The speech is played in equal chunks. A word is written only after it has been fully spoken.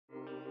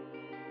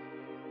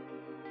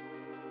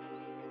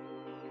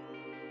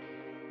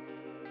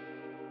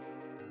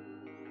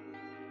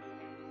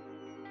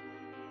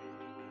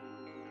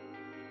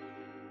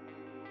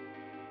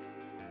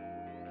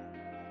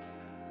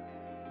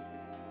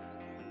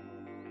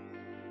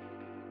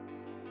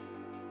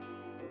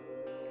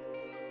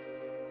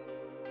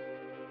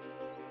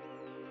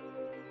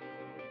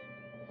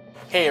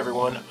Hey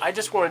everyone, I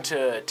just wanted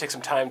to take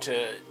some time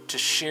to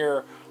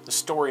share the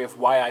story of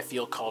why I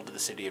feel called to the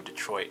city of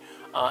Detroit.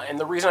 And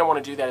the reason I want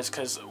to do that is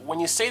because when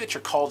you say that you're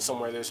called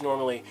somewhere, there's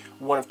normally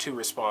one of two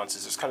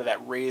responses. There's kind of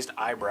that raised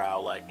eyebrow,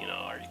 like,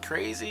 are you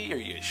crazy? Are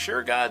you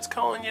sure God's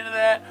calling you to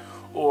that?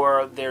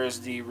 Or there's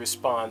the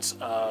response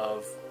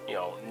of,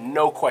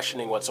 no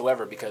questioning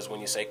whatsoever, because when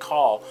you say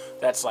call,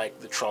 that's like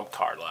the trump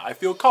card. I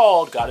feel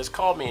called, God has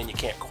called me, and you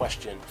can't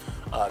question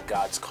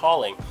God's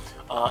calling.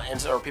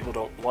 And so people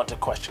don't want to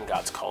question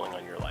God's calling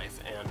on your life.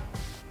 And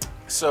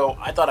so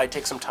I thought I'd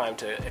take some time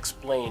to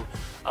explain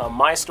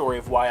my story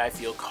of why I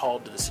feel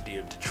called to the city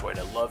of Detroit.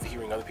 I love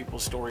hearing other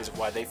people's stories of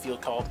why they feel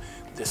called.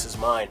 This is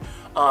mine.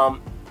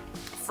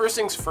 First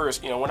things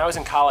first, when I was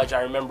in college,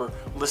 I remember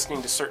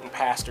listening to certain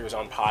pastors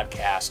on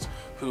podcasts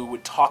who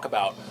would talk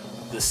about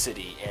the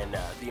city and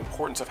the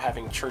importance of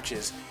having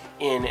churches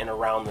in and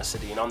around the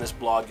city. And on this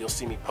blog, you'll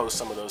see me post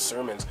some of those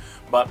sermons.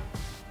 But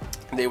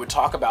they would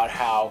talk about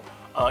how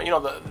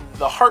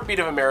the heartbeat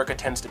of America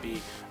tends to be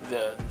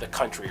the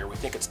country, or we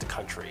think it's the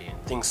country,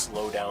 and things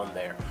slow down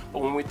there.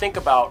 But when we think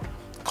about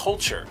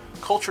culture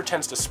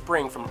tends to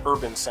spring from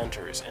urban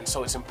centers, and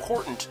so it's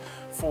important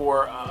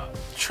for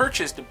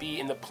churches to be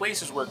in the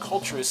places where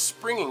culture is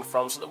springing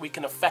from so that we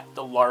can affect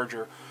the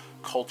larger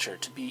culture,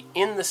 to be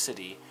in the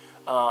city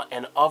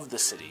and of the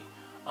city.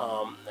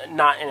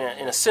 Not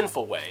in a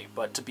sinful way,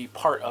 but to be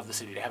part of the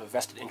city, to have a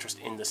vested interest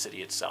in the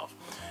city itself.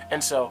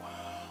 And so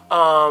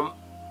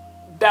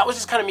that was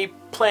just kind of me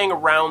playing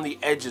around the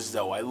edges,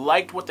 though. I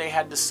liked what they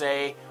had to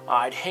say.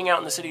 I'd hang out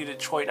in the city of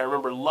Detroit, and I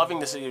remember loving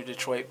the city of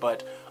Detroit,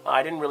 but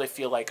I didn't really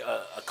feel like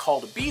a call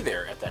to be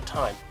there at that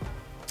time.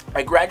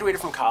 I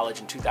graduated from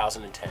college in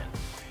 2010,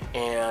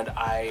 and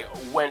I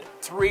went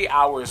 3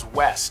 hours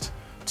west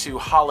to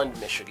Holland,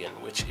 Michigan,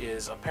 which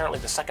is apparently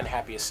the second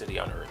happiest city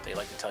on earth. They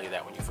like to tell you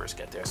that when you first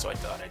get there, so I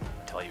thought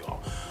I'd tell you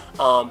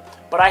all.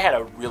 But I had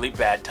a really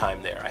bad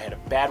time there. I had a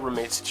bad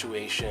roommate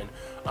situation.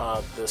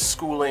 The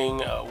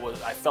schooling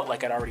I felt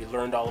like I'd already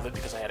learned all of it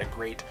because I had a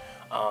great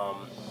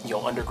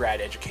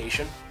undergrad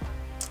education,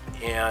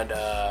 and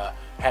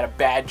had a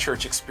bad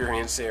church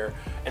experience there,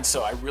 and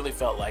so I really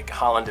felt like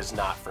Holland is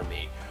not for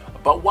me.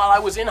 But while I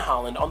was in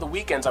Holland, on the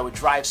weekends I would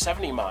drive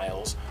 70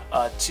 miles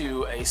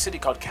to a city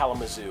called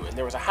Kalamazoo. And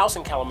there was a house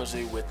in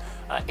Kalamazoo with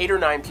 8 or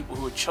 9 people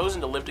who had chosen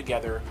to live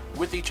together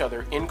with each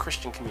other in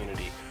Christian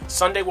community.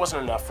 Sunday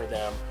wasn't enough for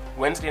them.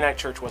 Wednesday night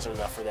church wasn't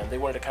enough for them. They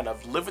wanted to kind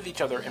of live with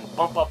each other and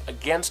bump up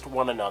against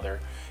one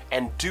another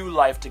and do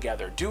life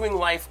together. Doing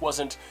life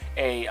wasn't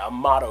a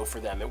motto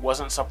for them. It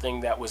wasn't something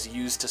that was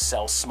used to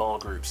sell small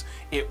groups.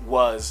 It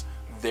was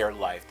their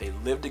life. They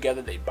lived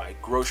together, they'd buy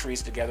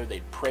groceries together,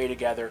 they'd pray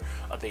together,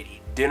 they'd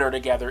eat dinner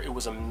together. It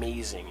was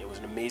amazing. It was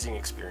an amazing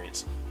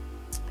experience.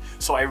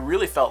 So I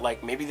really felt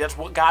like maybe that's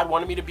what God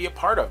wanted me to be a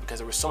part of, because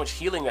there was so much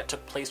healing that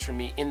took place for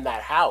me in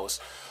that house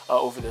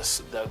over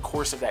the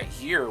course of that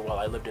year while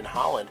I lived in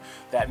Holland,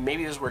 that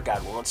maybe this is where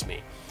God wants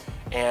me.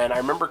 And I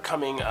remember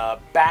coming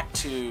back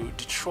to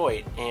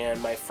Detroit,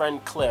 and my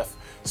friend Cliff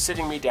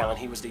sitting me down.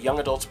 He was the young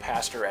adults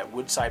pastor at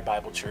Woodside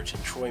Bible Church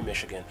in Troy,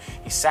 Michigan.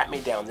 He sat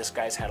me down. This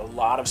guy's had a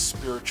lot of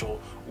spiritual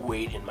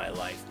weight in my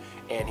life.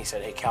 And he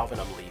said, "Hey, Calvin,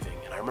 I'm leaving."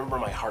 And I remember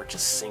my heart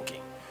just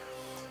sinking.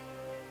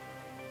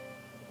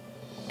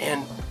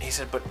 And he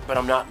said, but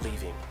I'm not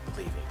leaving.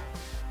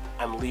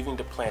 I'm leaving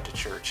to plant a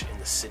church in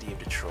the city of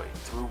Detroit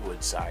through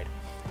Woodside,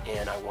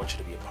 and I want you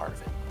to be a part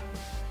of it.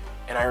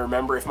 And I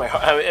remember if my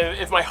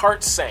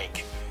heart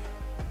sank,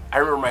 I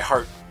remember my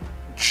heart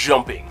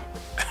jumping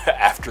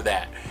after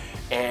that.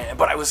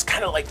 But I was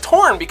kind of like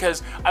torn,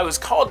 because I was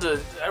called to,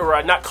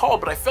 or not called,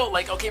 but I felt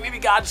like, okay, maybe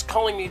God's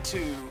calling me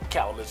to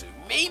Kalamazoo.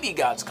 Maybe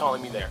God's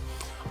calling me there.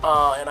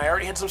 And I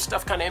already had some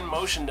stuff kind of in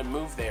motion to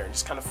move there and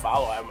just kind of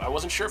follow. I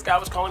wasn't sure if God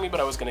was calling me, but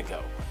I was going to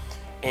go.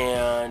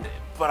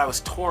 But I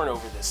was torn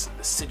over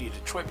the city of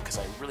Detroit, because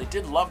I really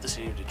did love the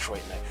city of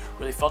Detroit, and I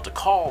really felt a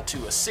call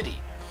to a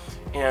city.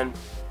 And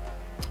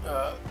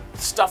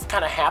stuff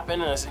kind of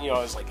happened, and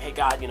I was like, hey,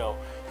 God, you're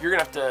going to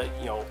have to,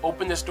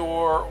 open this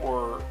door,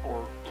 or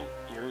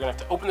you're going to have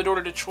to open the door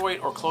to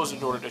Detroit or close the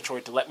door to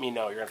Detroit to let me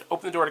know. You're going to have to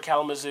open the door to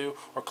Kalamazoo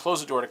or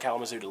close the door to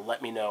Kalamazoo to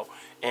let me know.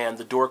 And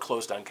the door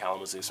closed on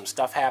Kalamazoo. Some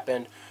stuff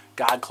happened.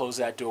 God closed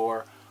that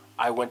door.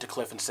 I went to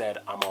Cliff and said,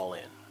 I'm all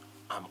in.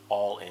 I'm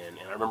all in.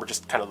 And I remember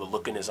just kind of the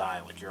look in his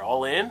eye, like, you're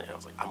all in? And I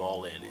was like, I'm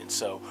all in. And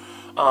so,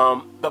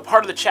 but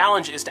part of the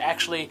challenge is to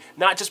actually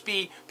not just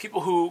be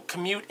people who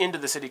commute into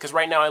the city, because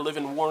right now I live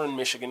in Warren,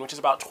 Michigan, which is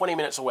about 20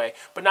 minutes away,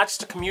 but not just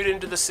to commute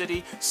into the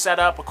city, set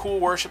up a cool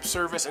worship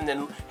service, and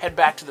then head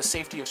back to the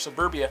safety of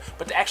suburbia,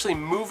 but to actually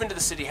move into the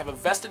city, have a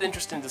vested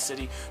interest in the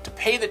city, to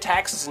pay the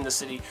taxes in the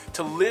city,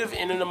 to live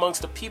in and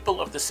amongst the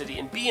people of the city,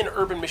 and be an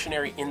urban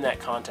missionary in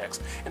that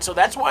context. And so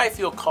that's why I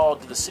feel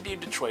called to the city of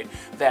Detroit,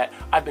 that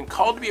I've been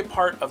called to be a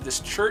part of this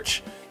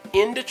church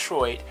in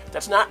Detroit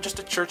that's not just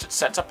a church that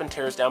sets up and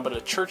tears down, but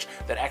a church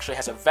that actually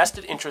has a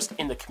vested interest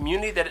in the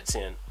community that it's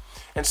in.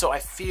 And so I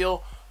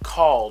feel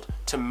called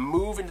to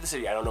move into the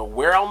city. I don't know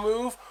where I'll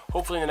move.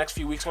 Hopefully in the next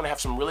few weeks, I'm going to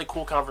have some really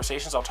cool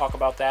conversations. I'll talk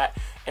about that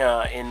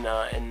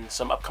in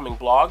some upcoming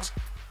blogs.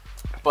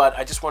 But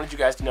I just wanted you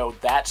guys to know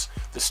that's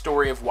the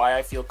story of why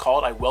I feel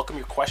called. I welcome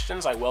your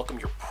questions. I welcome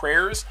your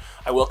prayers.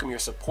 I welcome your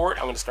support.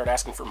 I'm going to start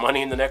asking for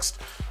money in the next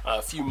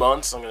few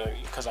months.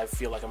 Because I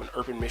feel like I'm an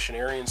urban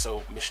missionary, and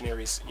so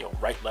missionaries,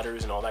 write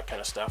letters and all that kind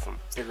of stuff. I'm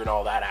figuring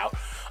all that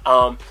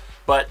out.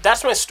 But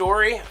that's my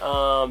story.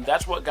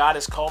 That's what God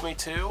has called me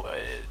to.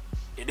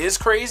 It is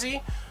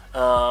crazy.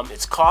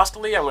 It's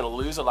costly. I'm going to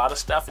lose a lot of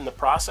stuff in the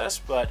process,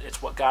 but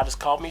it's what God has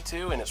called me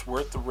to, and it's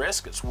worth the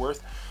risk. It's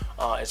worth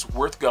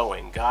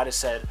going. God has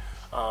said,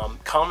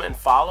 "Come and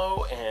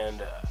follow,"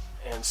 and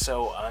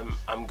so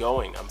I'm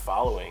going. I'm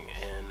following,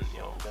 and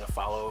I'm going to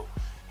follow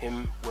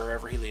Him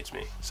wherever He leads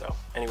me. So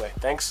anyway,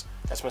 thanks.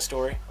 That's my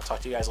story. I'll talk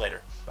to you guys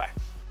later. Bye.